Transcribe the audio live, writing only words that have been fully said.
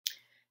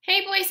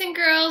Hey boys and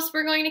girls,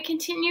 we're going to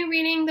continue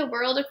reading The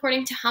World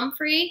According to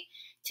Humphrey.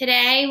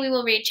 Today we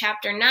will read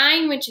chapter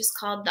 9, which is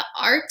called The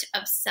Art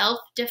of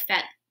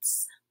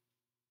Self-Defense.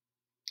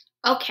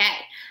 Okay,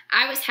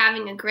 I was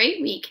having a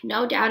great week,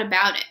 no doubt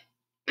about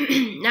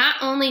it. Not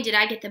only did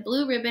I get the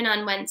blue ribbon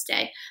on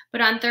Wednesday, but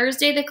on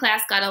Thursday the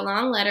class got a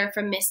long letter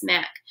from Miss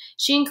Mack.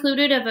 She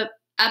included a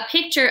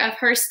picture of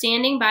her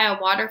standing by a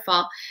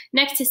waterfall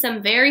next to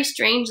some very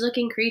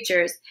strange-looking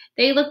creatures.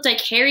 They looked like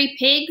hairy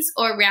pigs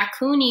or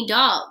raccoony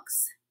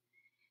dogs.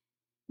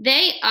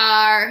 They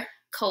are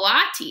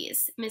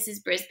coatis,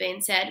 Mrs.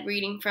 Brisbane said,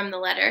 reading from the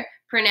letter,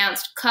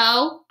 pronounced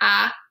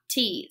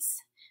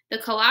co-a-ts. The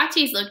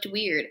coatis looked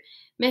weird.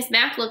 Miss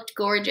Mack looked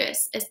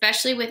gorgeous,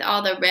 especially with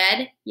all the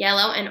red,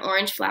 yellow, and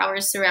orange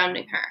flowers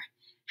surrounding her.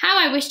 How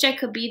I wished I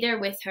could be there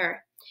with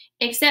her,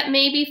 except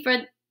maybe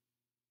for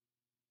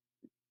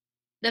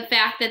the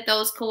fact that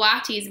those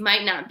coatis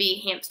might not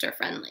be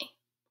hamster-friendly.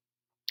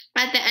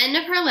 At the end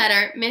of her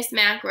letter, Miss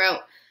Mack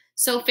wrote,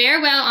 "So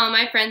farewell all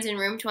my friends in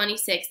room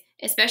 26,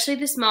 especially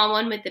the small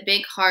one with the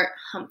big heart,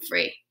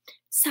 Humphrey."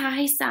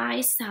 Sigh, sigh,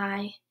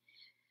 sigh.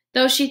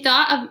 Though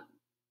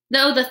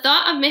the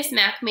thought of Miss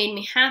Mack made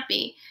me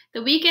happy,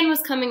 the weekend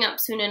was coming up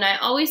soon and I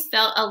always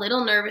felt a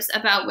little nervous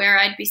about where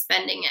I'd be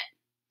spending it.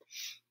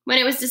 When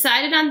it was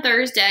decided on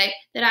Thursday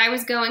that I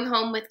was going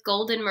home with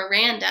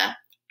Miranda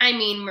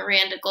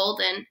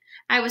Golden,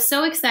 I was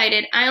so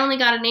excited I only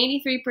got an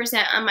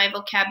 83% on my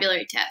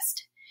vocabulary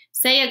test.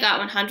 Saya got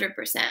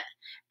 100%.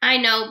 I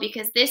know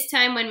because this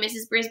time when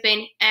Mrs.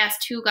 Brisbane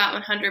asked who got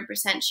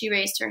 100%, she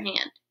raised her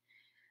hand.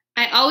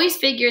 I always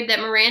figured that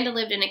Miranda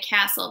lived in a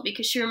castle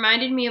because she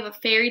reminded me of a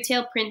fairy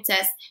tale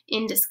princess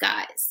in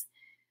disguise.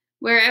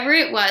 Wherever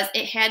it was,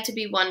 it had to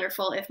be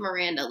wonderful if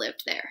Miranda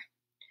lived there.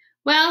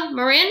 Well,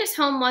 Miranda's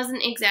home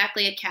wasn't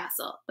exactly a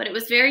castle, but it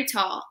was very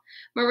tall.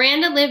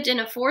 Miranda lived in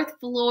a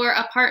fourth-floor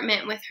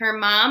apartment with her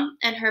mom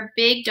and her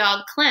big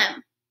dog,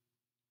 Clem.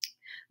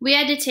 We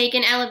had to take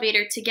an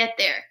elevator to get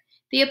there.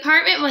 The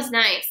apartment was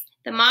nice.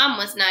 The mom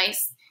was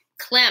nice.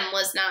 Clem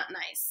was not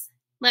nice.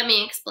 Let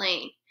me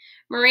explain.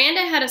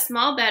 Miranda had a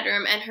small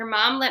bedroom, and her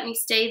mom let me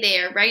stay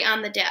there right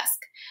on the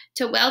desk.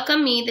 To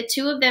welcome me, the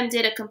two of them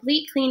did a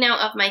complete clean-out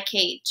of my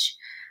cage.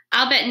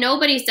 "I'll bet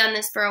nobody's done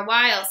this for a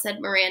while," said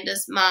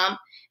Miranda's mom,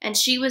 and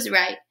she was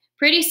right.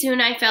 Pretty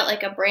soon I felt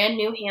like a brand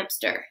new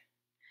hamster.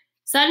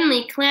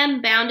 Suddenly,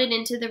 Clem bounded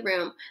into the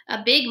room,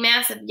 a big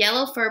mass of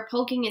yellow fur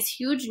poking his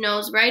huge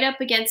nose right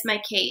up against my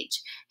cage.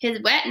 His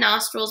wet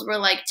nostrils were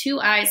like two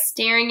eyes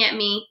staring at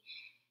me,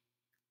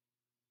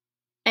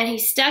 and he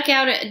stuck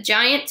out a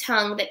giant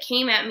tongue that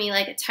came at me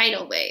like a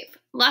tidal wave.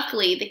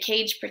 Luckily, the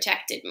cage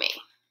protected me.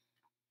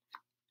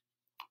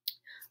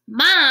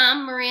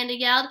 "Mom," Miranda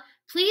yelled,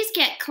 "please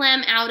get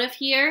Clem out of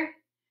here."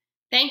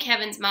 Thank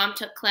heavens Mom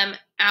took Clem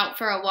out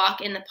for a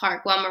walk in the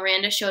park while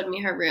Miranda showed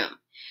me her room.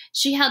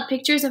 She held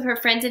pictures of her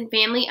friends and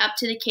family up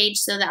to the cage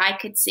so that I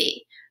could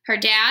see. Her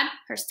dad,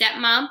 her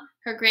stepmom,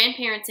 her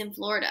grandparents in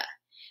Florida.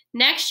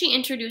 Next, she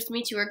introduced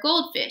me to her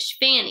goldfish,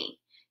 Fanny.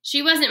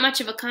 She wasn't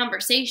much of a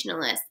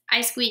conversationalist.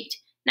 I squeaked,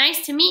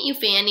 "Nice to meet you,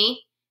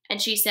 Fanny,"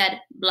 and she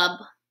said, "Blub."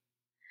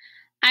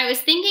 I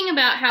was thinking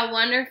about how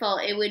wonderful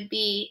it would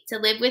be to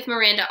live with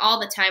Miranda all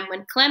the time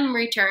when Clem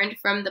returned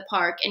from the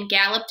park and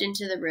galloped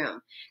into the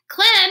room.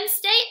 "Clem,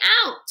 stay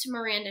out!"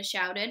 Miranda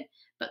shouted,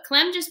 but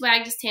Clem just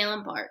wagged his tail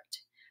and barked.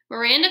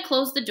 Miranda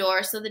closed the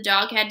door, so the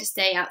dog had to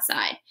stay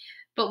outside,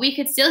 but we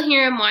could still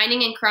hear him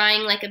whining and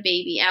crying like a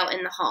baby out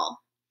in the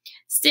hall.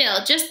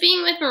 Still, just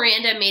being with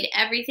Miranda made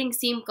everything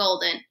seem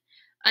golden,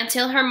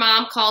 until her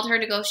mom called her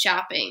to go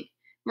shopping.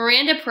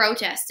 Miranda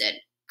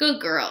protested. Good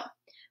girl.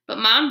 But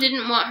Mom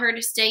didn't want her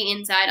to stay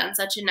inside on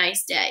such a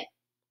nice day.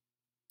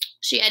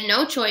 She had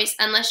no choice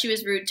unless she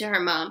was rude to her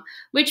mom,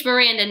 which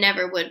Miranda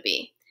never would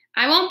be.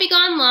 "I won't be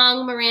gone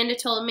long," Miranda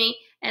told me,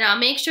 "and I'll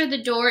make sure the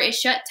door is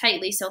shut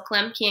tightly so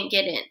Clem can't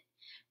get in."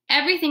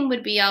 Everything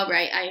would be all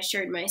right, I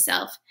assured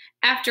myself.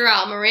 After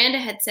all, Miranda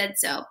had said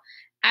so.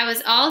 I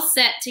was all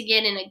set to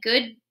get in a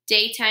good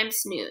daytime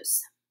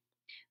snooze.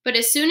 But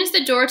as soon as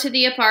the door to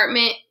the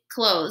apartment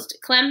closed,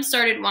 Clem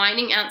started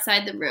whining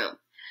outside the room.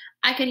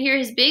 I could hear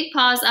his big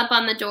paws up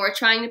on the door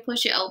trying to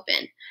push it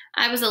open.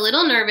 I was a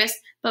little nervous,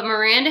 but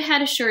Miranda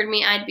had assured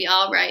me I'd be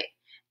all right.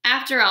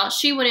 After all,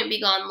 she wouldn't be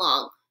gone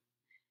long.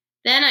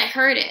 Then I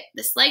heard it,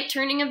 the slight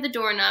turning of the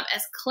doorknob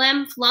as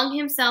Clem flung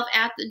himself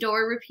at the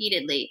door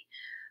repeatedly.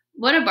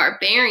 What a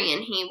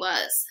barbarian he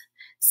was.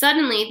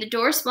 Suddenly, the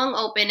door swung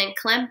open and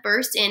Clem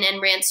burst in and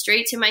ran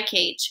straight to my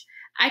cage.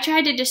 I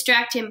tried to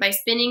distract him by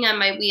spinning on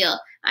my wheel.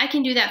 I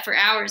can do that for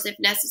hours if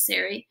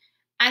necessary.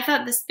 I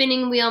thought the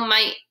spinning wheel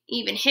might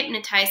even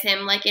hypnotize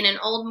him like in an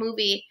old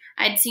movie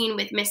I'd seen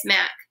with Miss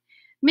Mack.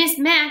 Miss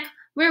Mack,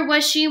 where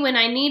was she when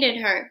I needed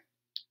her?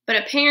 But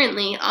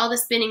apparently, all the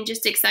spinning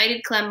just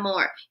excited Clem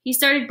more. He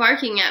started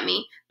barking at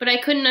me, but I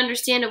couldn't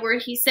understand a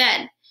word he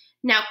said.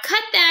 "Now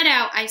cut that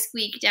out," I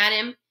squeaked at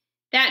him.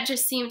 That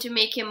just seemed to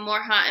make him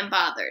more hot and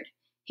bothered.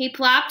 He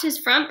plopped his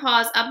front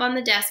paws up on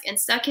the desk and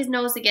stuck his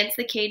nose against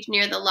the cage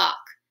near the lock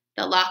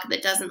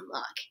that doesn't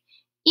lock.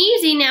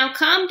 Easy now,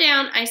 calm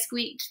down, I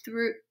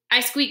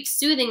squeaked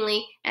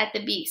soothingly at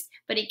the beast,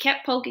 but he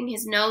kept poking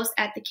his nose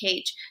at the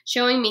cage,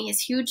 showing me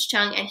his huge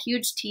tongue and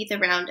huge teeth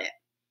around it.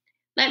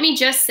 Let me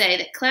just say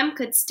that Clem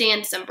could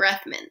stand some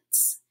breath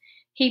mints.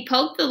 He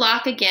poked the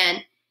lock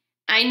again.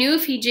 I knew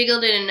if he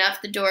jiggled it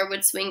enough, the door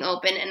would swing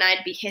open and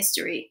I'd be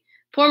history.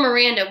 Poor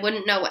Miranda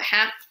wouldn't know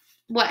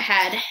what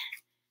had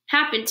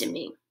happened to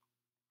me.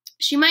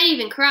 She might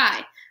even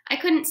cry. I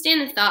couldn't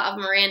stand the thought of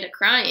Miranda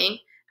crying.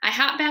 I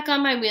hopped back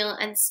on my wheel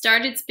and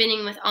started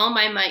spinning with all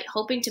my might,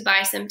 hoping to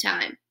buy some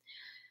time.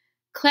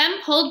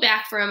 Clem pulled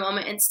back for a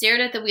moment and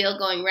stared at the wheel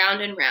going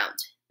round and round.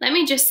 Let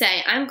me just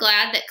say, I'm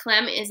glad that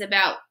Clem is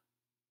about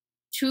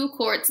 2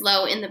 quarts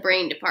low in the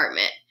brain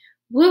department.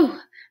 Whew,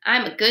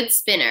 I'm a good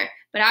spinner,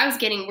 but I was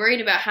getting worried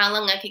about how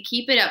long I could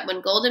keep it up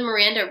when Golden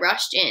Miranda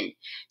rushed in.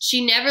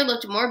 She never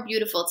looked more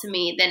beautiful to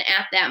me than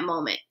at that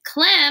moment.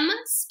 Clem,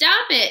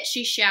 stop it,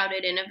 she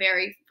shouted in a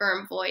very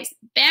firm voice.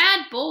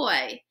 Bad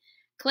boy.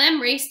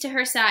 Clem raced to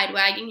her side,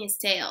 wagging his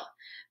tail.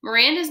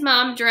 Miranda's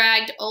mom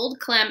dragged old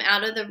Clem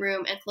out of the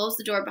room and closed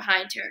the door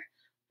behind her.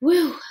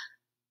 Whew.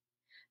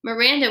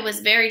 Miranda was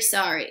very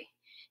sorry.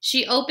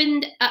 She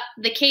opened up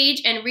the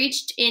cage and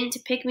reached in to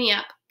pick me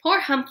up. Poor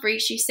Humphrey,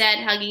 she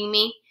said, hugging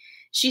me.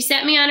 She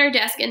set me on her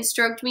desk and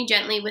stroked me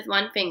gently with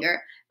one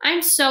finger.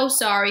 I'm so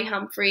sorry,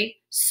 Humphrey.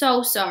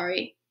 So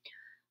sorry.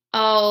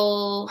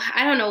 Oh,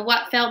 I don't know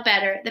what felt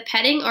better, the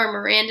petting or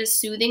Miranda's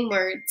soothing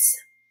words.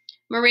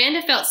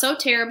 Miranda felt so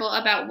terrible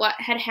about what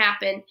had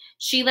happened.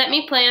 She let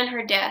me play on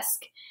her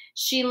desk.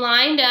 She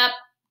lined up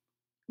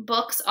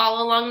books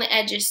all along the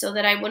edges so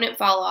that I wouldn't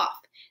fall off.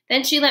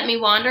 Then she let me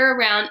wander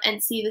around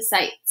and see the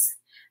sights.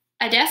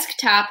 A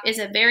desktop is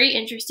a very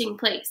interesting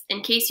place,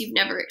 in case you've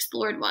never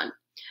explored one.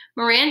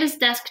 Miranda's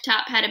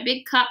desktop had a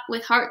big cup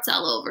with hearts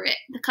all over it.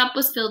 The cup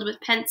was filled with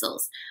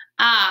pencils.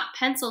 Ah,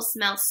 pencils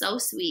smell so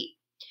sweet.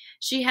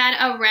 She had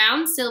a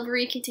round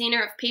silvery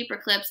container of paper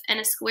clips and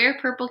a square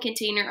purple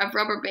container of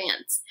rubber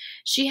bands.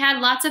 She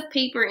had lots of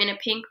paper in a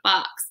pink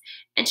box,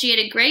 and she had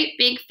a great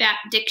big fat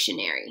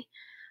dictionary.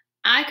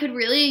 I could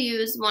really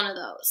use one of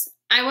those.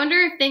 I wonder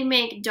if they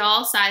make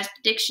doll-sized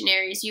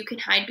dictionaries you can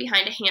hide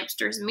behind a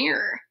hamster's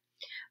mirror.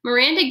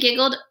 Miranda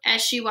giggled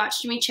as she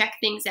watched me check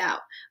things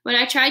out. When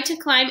I tried to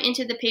climb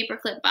into the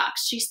paperclip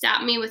box, she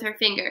stopped me with her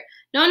finger.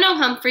 No,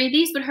 Humphrey,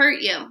 these would hurt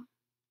you.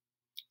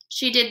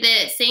 She did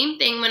the same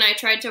thing when I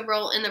tried to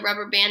roll in the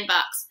rubber band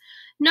box.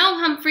 No,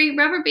 Humphrey,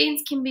 rubber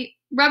bands can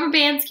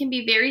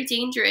be very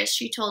dangerous,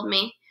 she told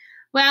me.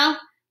 Well,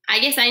 I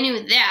guess I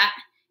knew that.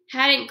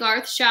 Hadn't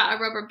Garth shot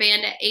a rubber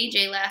band at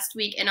AJ last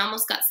week and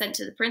almost got sent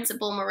to the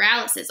Principal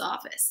Morales'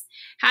 office?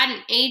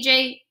 Hadn't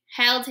AJ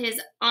held his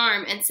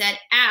arm and said,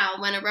 ow,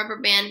 when a rubber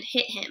band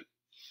hit him?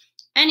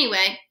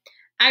 Anyway,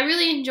 I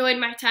really enjoyed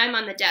my time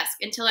on the desk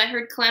until I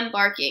heard Clem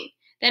barking.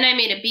 Then I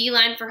made a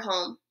beeline for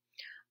home.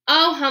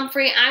 Oh,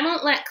 Humphrey, I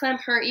won't let Clem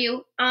hurt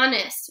you.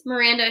 Honest,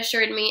 Miranda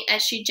assured me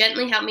as she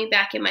gently helped me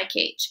back in my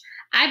cage.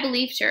 I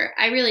believed her.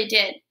 I really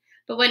did.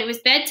 But when it was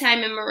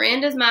bedtime and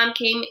Miranda's mom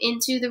came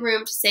into the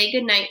room to say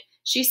goodnight,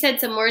 she said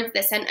some words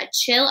that sent a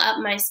chill up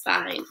my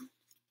spine.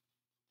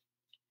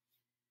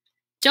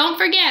 Don't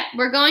forget,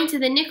 we're going to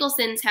the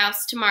Nicholsons'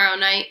 house tomorrow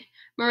night,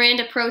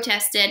 Miranda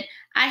protested.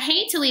 I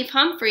hate to leave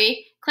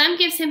Humphrey. Clem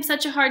gives him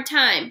such a hard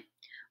time.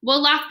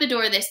 We'll lock the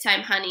door this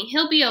time, honey.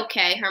 He'll be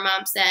okay, her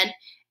mom said.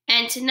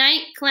 And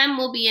tonight, Clem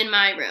will be in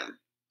my room.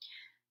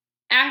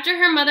 After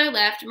her mother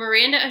left,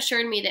 Miranda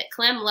assured me that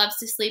Clem loves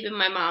to sleep in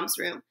my mom's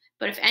room.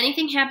 But if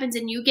anything happens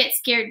and you get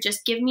scared,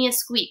 just give me a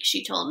squeak,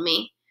 she told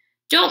me.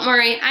 Don't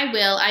worry, I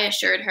will, I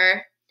assured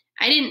her.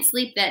 I didn't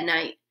sleep that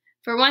night.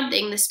 For one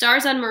thing, the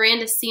stars on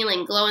Miranda's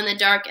ceiling glow in the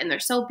dark and they're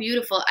so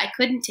beautiful I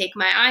couldn't take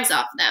my eyes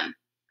off them.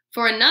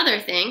 For another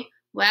thing,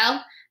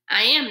 well,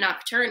 I am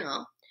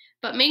nocturnal.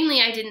 But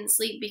mainly I didn't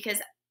sleep because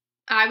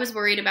I was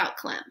worried about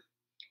Clem.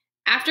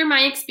 After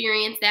my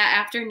experience that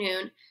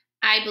afternoon,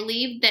 I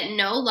believed that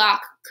no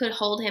lock could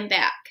hold him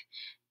back.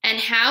 And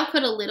how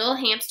could a little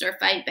hamster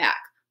fight back?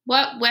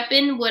 What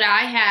weapon would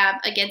I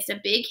have against a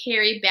big,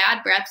 hairy,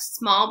 bad-breathed,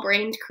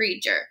 small-brained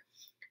creature?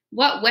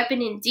 What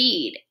weapon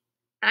indeed?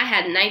 I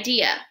had an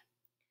idea.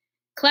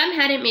 Clem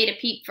hadn't made a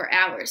peep for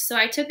hours, so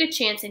I took a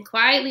chance and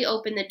quietly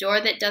opened the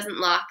door that doesn't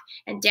lock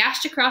and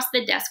dashed across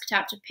the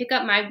desktop to pick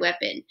up my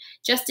weapon,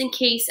 just in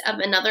case of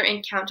another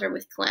encounter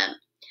with Clem.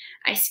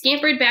 I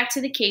scampered back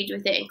to the cage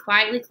with it and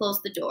quietly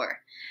closed the door.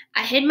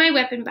 I hid my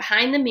weapon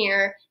behind the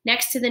mirror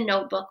next to the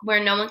notebook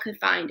where no one could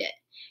find it.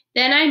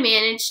 Then I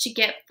managed to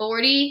get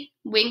 40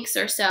 winks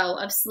or so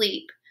of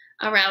sleep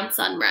around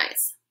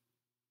sunrise.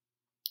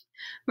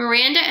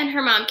 Miranda and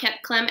her mom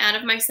kept Clem out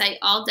of my sight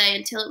all day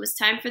until it was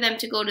time for them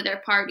to go to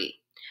their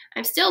party.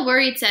 I'm still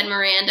worried, said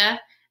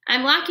Miranda.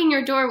 I'm locking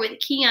your door with a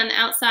key on the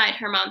outside,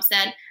 her mom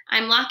said.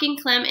 I'm locking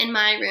Clem in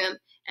my room,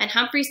 and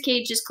Humphrey's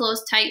cage is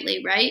closed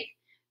tightly, right?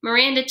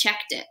 Miranda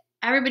checked it.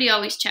 Everybody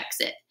always checks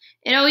it.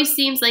 It always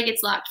seems like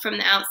it's locked from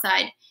the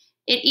outside.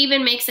 It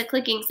even makes a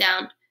clicking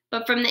sound.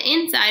 But from the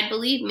inside,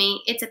 believe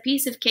me, it's a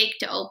piece of cake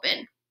to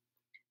open.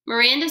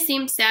 Miranda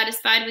seemed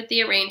satisfied with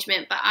the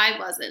arrangement, but I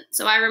wasn't,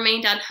 so I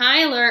remained on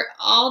high alert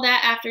all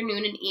that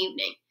afternoon and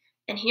evening.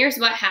 And here's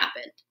what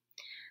happened.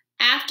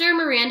 After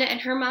Miranda and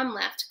her mom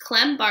left,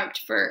 Clem barked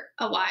for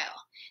a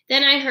while.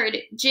 Then I heard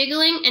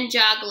jiggling and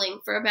joggling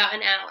for about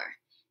an hour.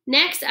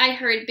 Next, I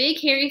heard big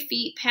hairy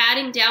feet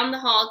padding down the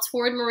hall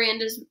toward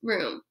Miranda's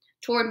room,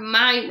 toward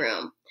my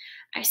room.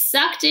 I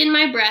sucked in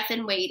my breath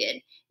and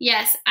waited.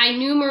 Yes, I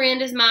knew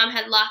Miranda's mom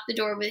had locked the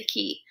door with a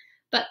key,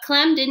 but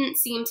Clem didn't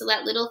seem to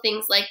let little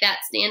things like that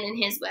stand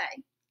in his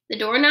way. The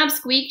doorknob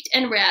squeaked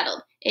and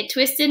rattled. It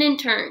twisted and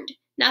turned.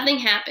 Nothing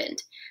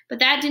happened, but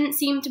that didn't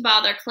seem to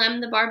bother Clem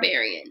the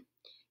barbarian.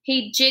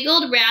 He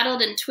jiggled,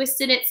 rattled, and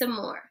twisted it some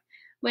more.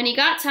 When he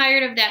got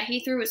tired of that, he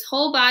threw his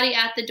whole body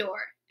at the door,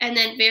 and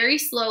then very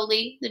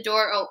slowly the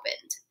door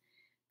opened.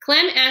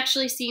 Clem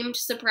actually seemed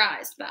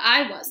surprised, but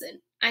I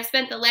wasn't. I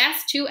spent the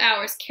last 2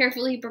 hours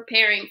carefully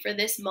preparing for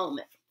this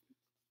moment.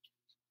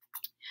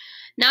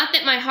 Not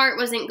that my heart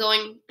wasn't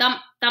going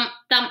thump, thump,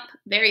 thump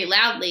very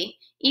loudly.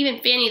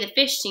 Even Fanny the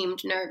fish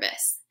seemed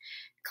nervous.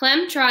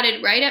 Clem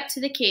trotted right up to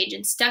the cage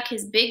and stuck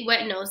his big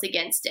wet nose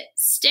against it.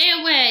 "Stay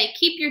away!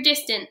 Keep your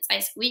distance!" I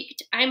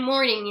squeaked. "I'm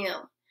warning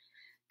you."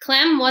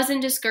 Clem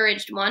wasn't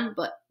discouraged one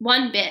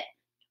bit.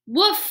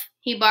 "Woof!"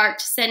 he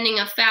barked, sending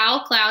a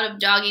foul cloud of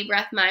doggy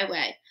breath my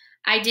way.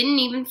 I didn't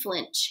even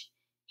flinch.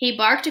 He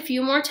barked a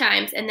few more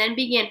times and then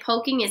began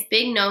poking his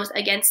big nose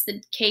against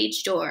the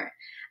cage door.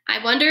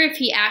 I wonder if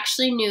he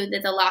actually knew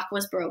that the lock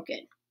was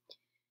broken.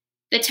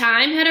 The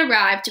time had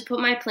arrived to put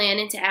my plan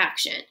into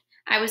action.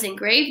 I was in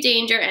grave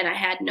danger and I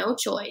had no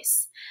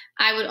choice.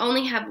 I would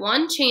only have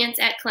one chance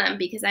at Clem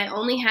because I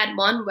only had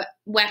one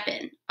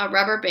weapon, a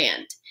rubber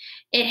band.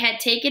 It had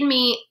taken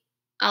me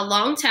a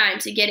long time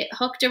to get it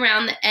hooked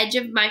around the edge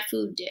of my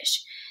food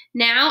dish.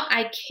 Now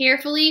I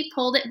carefully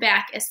pulled it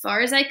back as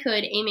far as I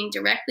could, aiming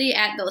directly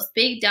at those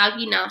big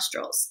doggy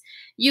nostrils.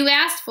 "You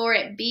asked for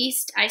it,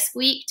 beast," I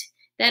squeaked.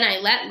 Then I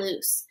let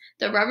loose.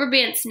 The rubber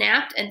band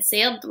snapped and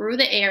sailed through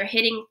the air,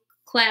 hitting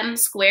Clem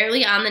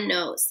squarely on the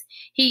nose.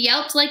 He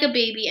yelped like a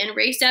baby and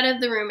raced out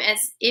of the room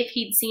as if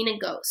he'd seen a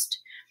ghost.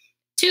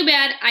 Too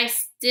bad I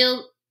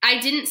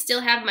didn't still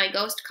have my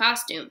ghost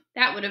costume.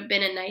 That would have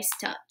been a nice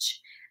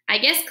touch. I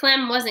guess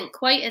Clem wasn't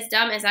quite as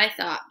dumb as I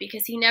thought,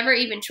 because he never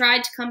even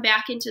tried to come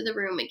back into the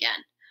room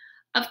again.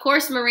 Of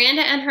course,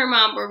 Miranda and her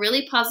mom were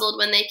really puzzled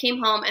when they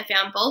came home and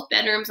found both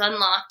bedrooms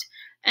unlocked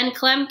and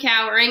Clem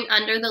cowering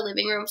under the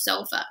living room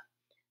sofa.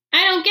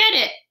 "I don't get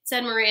it,"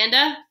 said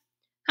Miranda.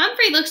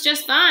 "Humphrey looks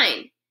just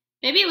fine.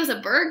 Maybe it was a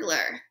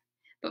burglar."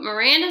 But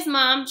Miranda's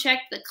mom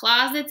checked the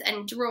closets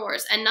and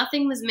drawers, and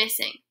nothing was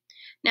missing.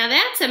 "Now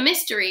that's a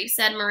mystery,"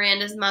 said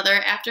Miranda's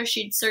mother after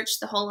she'd searched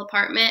the whole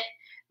apartment.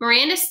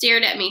 Miranda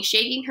stared at me,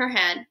 shaking her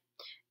head.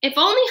 "If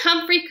only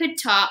Humphrey could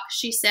talk,"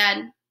 she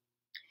said.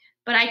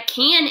 "But I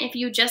can if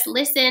you just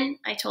listen,"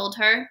 I told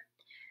her.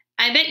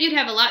 "I bet you'd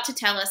have a lot to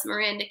tell us,"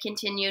 Miranda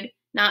continued,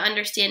 not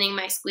understanding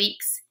my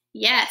squeaks.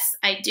 "Yes,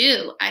 I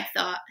do," I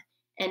thought.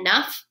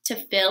 "Enough to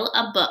fill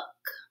a book."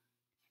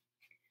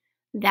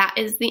 That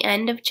is the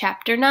end of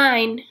chapter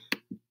 9.